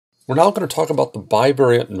We're now going to talk about the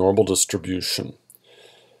bivariate normal distribution.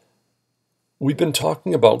 We've been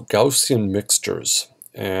talking about Gaussian mixtures,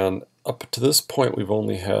 and up to this point we've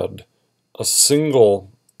only had a single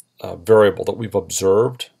variable that we've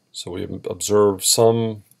observed. So we observed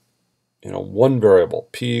some, one variable,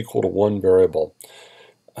 p equal to one variable.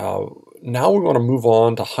 Now we want to move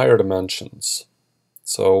on to higher dimensions.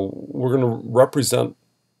 So we're going to represent,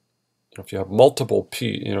 if you have multiple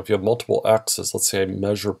p, if you have multiple x's, let's say I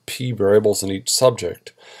measure p variables in each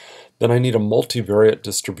subject, then I need a multivariate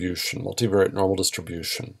distribution, multivariate normal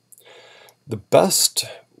distribution. The best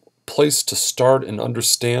place to start in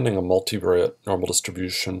understanding a multivariate normal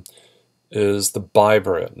distribution is the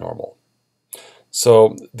bivariate normal.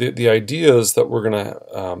 So the idea is that we're going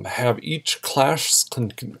to have each class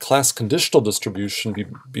conditional distribution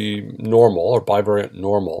be normal or bivariate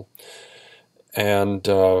normal, and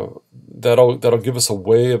that'll give us a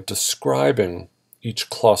way of describing each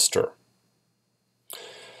cluster.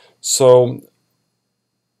 So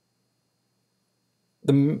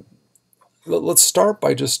let's start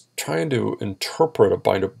by just trying to interpret a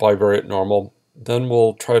bivariate normal. Then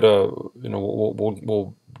we'll try to,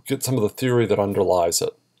 we'll get some of the theory that underlies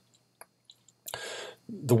it.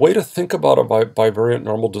 The way to think about a bivariate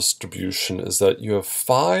normal distribution is that you have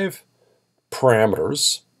 5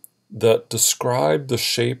 parameters that describe the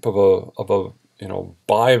shape of a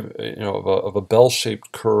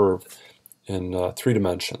bell-shaped curve in 3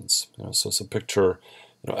 dimensions. So it's a picture,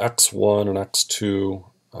 x1 and x2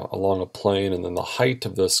 along a plane, and then the height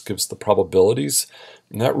of this gives the probabilities,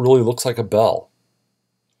 and that really looks like a bell.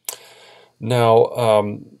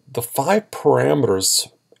 Now, the 5 parameters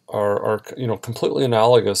are completely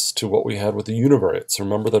analogous to what we had with the univariate. So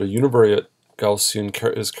remember that a univariate Gaussian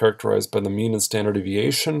is characterized by the mean and standard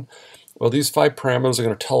deviation. Well, these 5 parameters are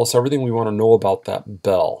going to tell us everything we want to know about that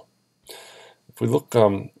bell. If we look,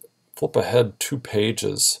 flip ahead 2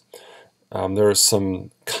 pages, there are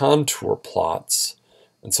some contour plots.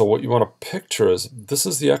 And so what you want to picture is, this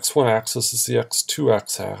is the x1 axis, this is the x2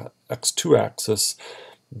 axis.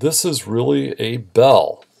 This is really a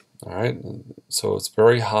bell, all right? So it's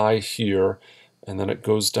very high here, and then it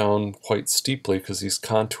goes down quite steeply because these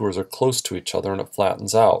contours are close to each other and it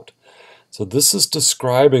flattens out. So this is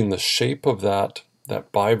describing the shape of that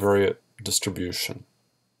bivariate distribution.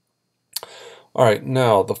 All right,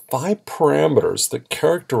 now the 5 parameters that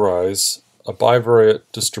characterize a bivariate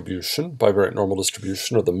distribution, bivariate normal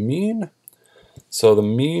distribution, are the mean. So the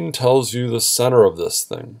mean tells you the center of this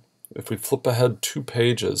thing. If we flip ahead 2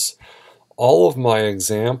 pages, all of my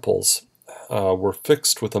examples were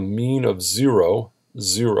fixed with a mean of 0,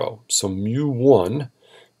 0. So mu1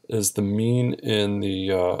 is the mean in the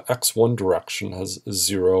x1 direction, is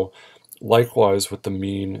 0. Likewise with the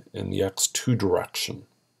mean in the x2 direction.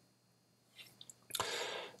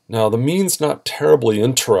 Now the mean's not terribly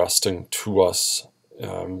interesting to us.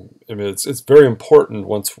 It's very important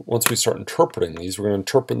once we start interpreting these. We're going to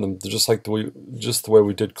interpret them just the way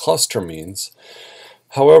we did cluster means.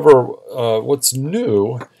 However, what's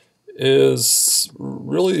new is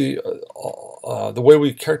really the way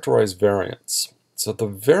we characterize variance. So the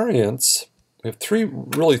variance, we have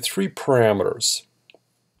really three parameters: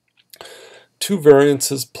 2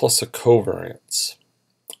 variances plus a covariance,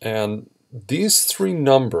 and these 3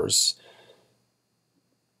 numbers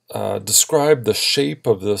describe the shape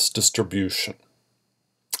of this distribution.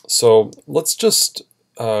 So let's just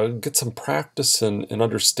get some practice in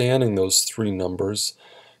understanding those 3 numbers,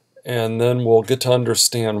 and then we'll get to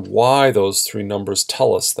understand why those 3 numbers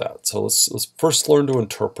tell us that. So let's first learn to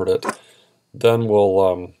interpret it, then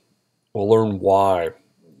we'll learn why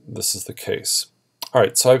this is the case. All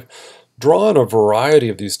right, so I've drawn a variety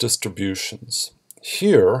of these distributions.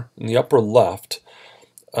 Here in the upper left,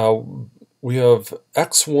 we have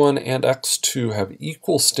x1 and x2 have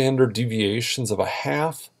equal standard deviations of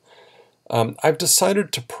 1/2. I've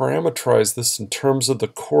decided to parameterize this in terms of the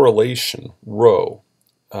correlation, rho,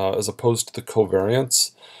 as opposed to the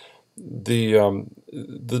covariance.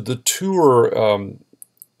 The 2 are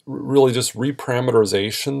really just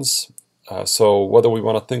reparameterizations. So whether we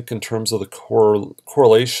want to think in terms of the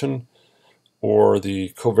correlation or the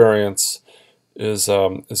covariance is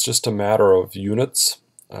just a matter of units.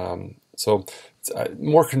 So it's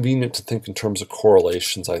more convenient to think in terms of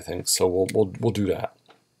correlations, I think. So we'll do that.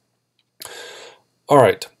 All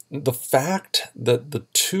right. The fact that the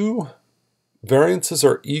 2 variances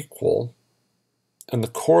are equal and the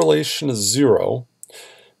correlation is 0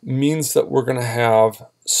 means that we're going to have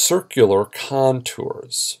circular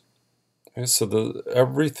contours. Okay, so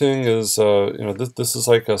everything is, this is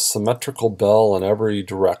like a symmetrical bell in every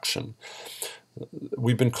direction.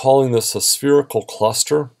 We've been calling this a spherical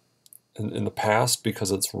cluster. in the past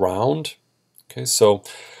because it's round. Okay, so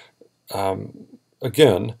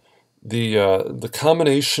again, the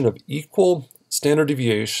combination of equal standard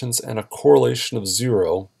deviations and a correlation of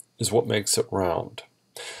 0 is what makes it round.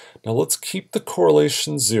 Now let's keep the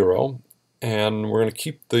correlation 0, and we're going to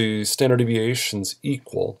keep the standard deviations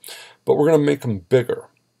equal, but we're going to make them bigger.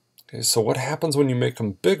 Okay, so what happens when you make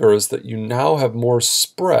them bigger is that you now have more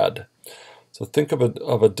spread. So think of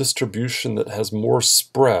a distribution that has more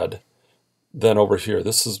spread than over here.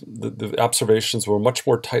 This is the observations were much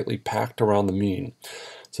more tightly packed around the mean.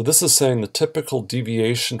 So this is saying the typical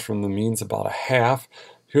deviation from the mean is about a half.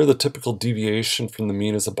 Here the typical deviation from the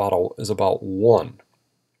mean is about 1.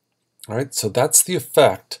 All right, so that's the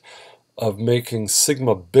effect of making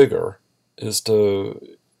sigma bigger, is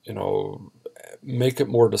to, make it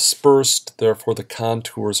more dispersed, therefore the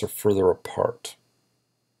contours are further apart.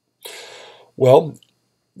 Well,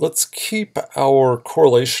 let's keep our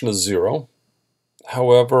correlation as 0.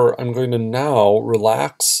 However, I'm going to now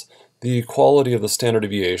relax the equality of the standard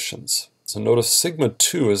deviations. So notice sigma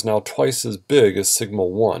 2 is now twice as big as sigma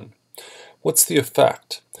 1. What's the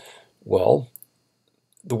effect? Well,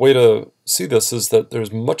 the way to see this is that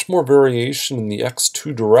there's much more variation in the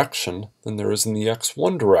x2 direction than there is in the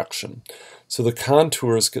x1 direction. So the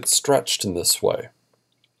contours get stretched in this way.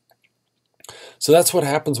 So that's what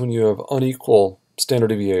happens when you have unequal standard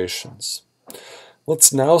deviations.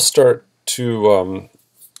 Let's now start to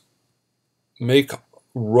make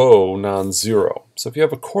rho non-zero. So if you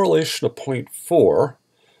have a correlation of 0.4,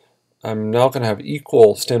 I'm now going to have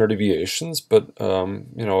equal standard deviations, but a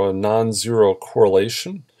non-zero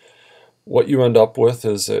correlation. What you end up with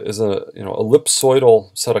is a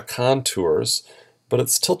ellipsoidal set of contours, but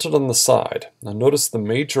it's tilted on the side. Now notice the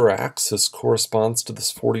major axis corresponds to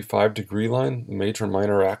this 45-degree line. The major and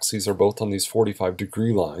minor axes are both on these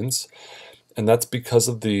 45-degree lines, and that's because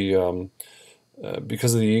of the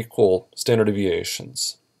equal standard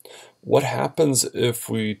deviations. What happens if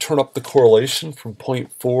we turn up the correlation from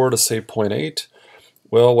 0.4 to say 0.8?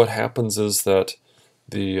 Well, what happens is that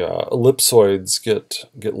the ellipsoids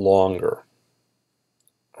get longer.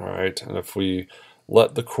 All right, and if we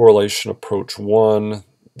let the correlation approach 1,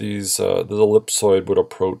 the ellipsoid would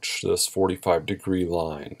approach this 45-degree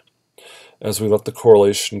line. As we let the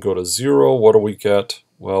correlation go to 0, what do we get?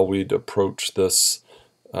 Well, we'd approach this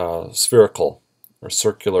spherical or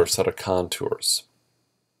circular set of contours.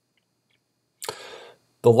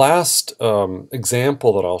 The last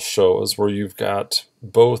example that I'll show is where you've got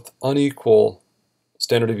both unequal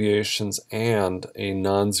standard deviations and a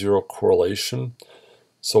non-zero correlation.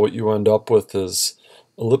 So what you end up with is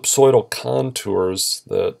ellipsoidal contours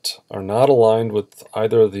that are not aligned with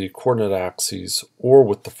either the coordinate axes or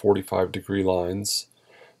with the 45-degree lines.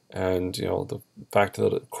 And the fact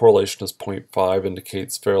that a correlation is 0.5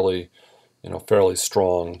 indicates fairly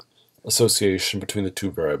strong association between the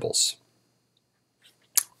two variables.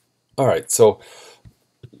 All right, so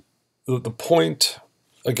the point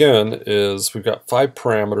again is we've got 5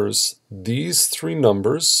 parameters. These 3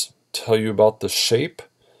 numbers tell you about the shape.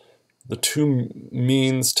 The 2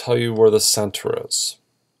 means tell you where the center is.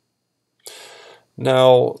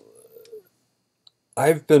 Now,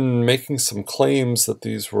 I've been making some claims that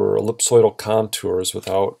these were ellipsoidal contours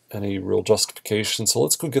without any real justification, so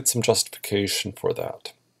let's go get some justification for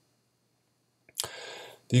that.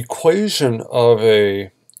 The equation of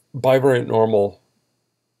a bivariate normal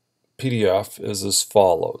PDF is as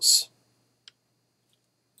follows.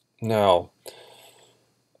 Now,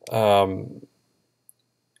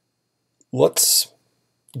 let's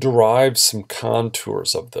derive some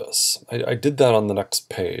contours of this. I did that on the next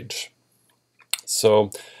page.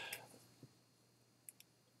 So,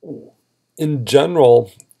 in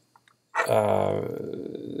general,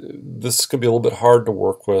 this can be a little bit hard to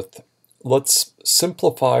work with. Let's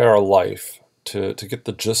simplify our life to get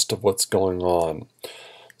the gist of what's going on.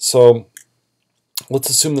 So let's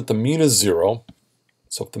assume that the mean is 0.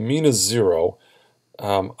 So if the mean is 0,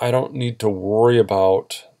 I don't need to worry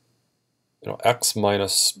about x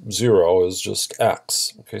minus 0 is just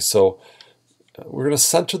x. Okay, so we're going to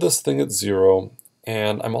center this thing at 0,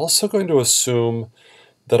 and I'm also going to assume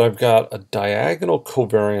that I've got a diagonal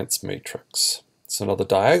covariance matrix. So now the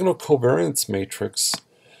diagonal covariance matrix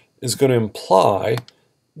is going to imply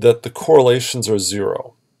that the correlations are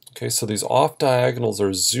 0. Okay, so these off diagonals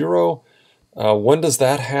are 0. When does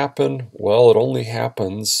that happen? Well, it only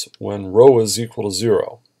happens when rho is equal to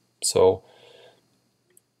 0. So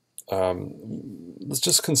let's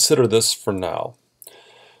just consider this for now.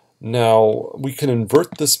 Now we can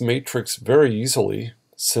invert this matrix very easily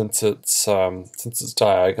since it's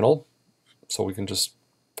diagonal. So we can just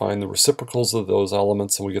find the reciprocals of those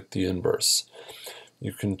elements, and we get the inverse.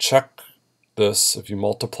 You can check this. If you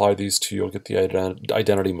multiply these two, you'll get the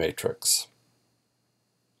identity matrix.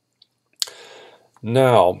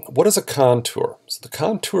 Now, what is a contour? So the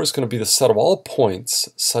contour is going to be the set of all points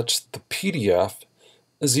such that the PDF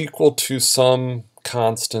is equal to some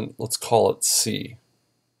constant, let's call it C.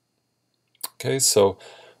 Okay, so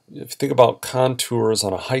if you think about contours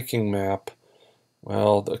on a hiking map,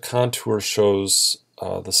 well, the contour shows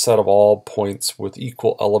the set of all points with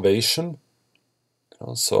equal elevation.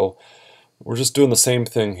 So we're just doing the same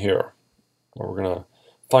thing here, where we're going to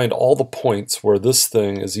find all the points where this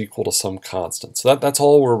thing is equal to some constant. So that's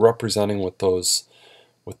all we're representing with those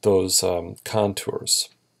contours.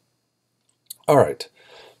 All right,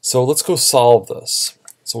 so let's go solve this.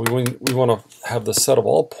 So we want to have the set of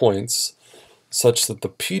all points such that the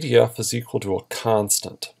PDF is equal to a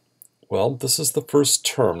constant. Well, this is the first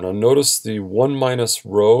term. Now notice the 1 minus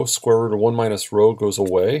rho, square root of 1 minus rho goes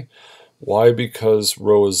away. Why? Because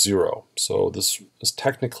rho is 0. So this is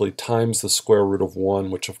technically times the square root of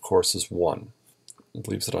 1, which of course is 1. It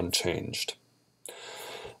leaves it unchanged.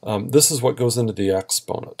 This is what goes into the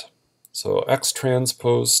exponent. So x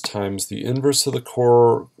transpose times the inverse of the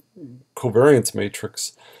covariance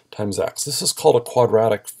matrix times x. This is called a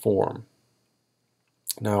quadratic form.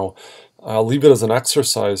 Now, I'll leave it as an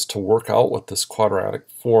exercise to work out what this quadratic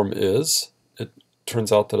form is. It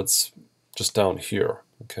turns out that it's just down here.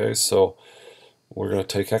 Okay, so we're going to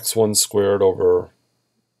take x1 squared over...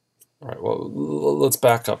 All right, well, let's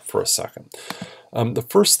back up for a second. The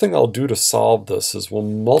first thing I'll do to solve this is we'll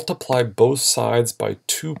multiply both sides by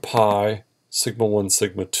 2 pi sigma 1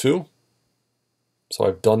 sigma 2. So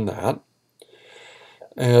I've done that.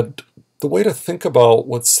 And the way to think about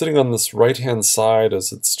what's sitting on this right-hand side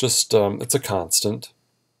is it's just, it's a constant.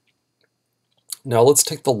 Now let's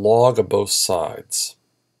take the log of both sides.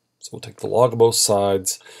 So we'll take the log of both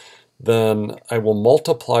sides. Then I will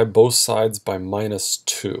multiply both sides by minus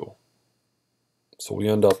 2. So we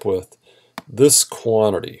end up with this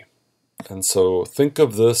quantity. And so think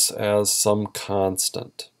of this as some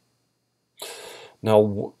constant.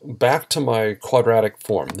 Now back to my quadratic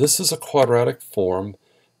form. This is a quadratic form.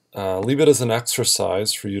 Leave it as an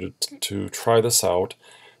exercise for you to try this out.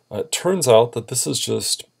 It turns out that this is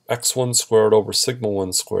just x1 squared over sigma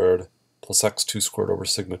 1 squared plus x2 squared over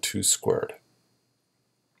sigma 2 squared.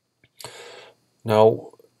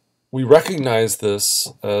 Now, we recognize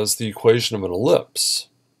this as the equation of an ellipse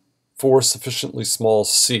for sufficiently small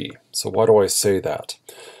c. So why do I say that?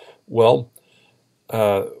 Well,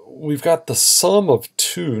 we've got the sum of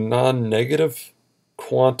two non-negative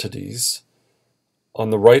quantities on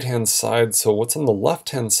the right-hand side, so what's on the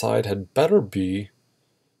left-hand side had better be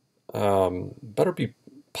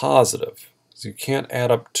positive. So you can't add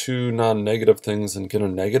up two non-negative things and get a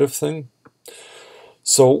negative thing.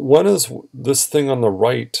 So when is this thing on the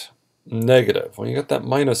right negative? Well, you got that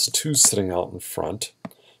minus 2 sitting out in front.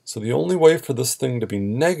 So the only way for this thing to be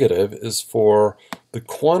negative is for the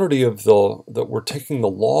quantity of that we're taking the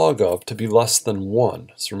log of to be less than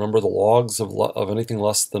 1. So remember, the logs of anything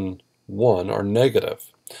less than 1 are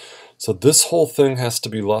negative. So this whole thing has to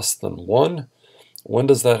be less than 1. When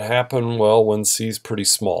does that happen? Well, when c is pretty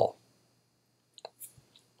small.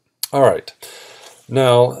 All right.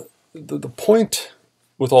 Now, the point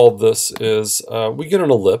with all this is we get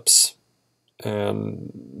an ellipse,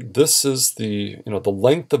 and this is the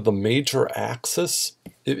length of the major axis.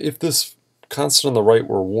 If this constant on the right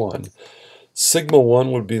were 1, sigma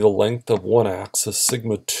 1 would be the length of one axis,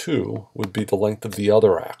 sigma 2 would be the length of the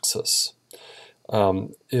other axis.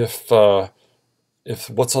 If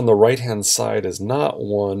what's on the right-hand side is not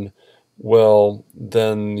 1, well,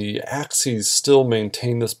 then the axes still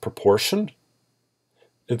maintain this proportion.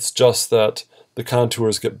 It's just that the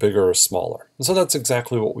contours get bigger or smaller. And so that's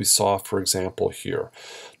exactly what we saw, for example, here.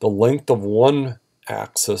 The length of one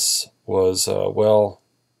axis was, well,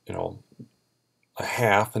 a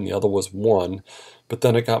half, and the other was 1, but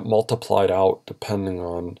then it got multiplied out depending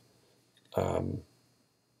on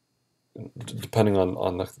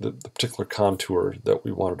the particular contour that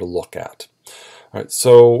we wanted to look at. All right,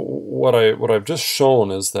 so what I've just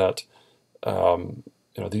shown is that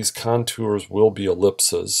these contours will be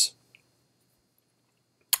ellipses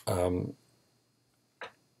in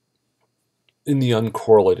the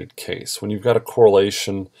uncorrelated case. When you've got a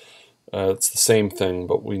correlation, it's the same thing,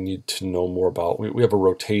 but we need to know more about. We have a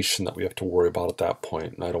rotation that we have to worry about at that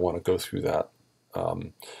point, and I don't want to go through that.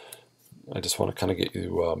 I just want to kind of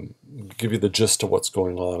give you the gist of what's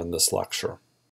going on in this lecture.